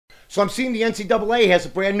So I'm seeing the NCAA has a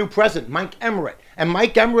brand new president, Mike Emmerich. And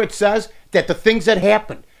Mike Emmerich says that the things that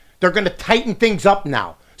happened, they're going to tighten things up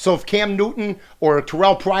now. So if Cam Newton or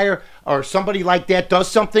Terrell Pryor or somebody like that does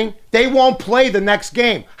something, they won't play the next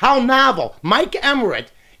game. How novel. Mike Emmerich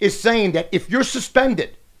is saying that if you're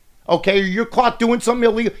suspended, okay, or you're caught doing something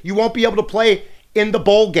illegal, you won't be able to play in the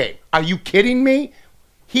bowl game. Are you kidding me?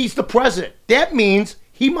 He's the president. That means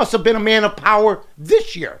he must have been a man of power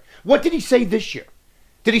this year. What did he say this year?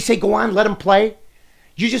 Did he say, go on, let him play?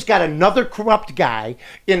 You just got another corrupt guy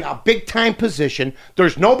in a big-time position.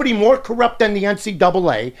 There's nobody more corrupt than the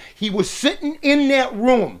NCAA. He was sitting in that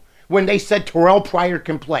room when they said Terrell Pryor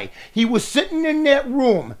can play. He was sitting in that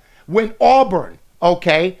room when Auburn,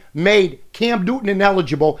 okay, made Cam Newton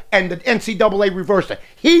ineligible and the NCAA reversed it.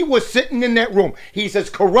 He was sitting in that room. He's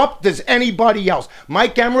as corrupt as anybody else.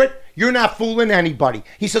 Mike Emmerich, you're not fooling anybody.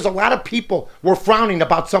 He says a lot of people were frowning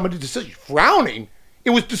about some of the decisions. Frowning? It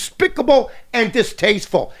was despicable and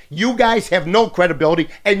distasteful. You guys have no credibility,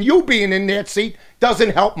 and you being in that seat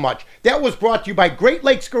doesn't help much. That was brought to you by Great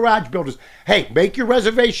Lakes Garage Builders. Hey, make your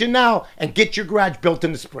reservation now and get your garage built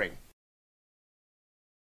in the spring.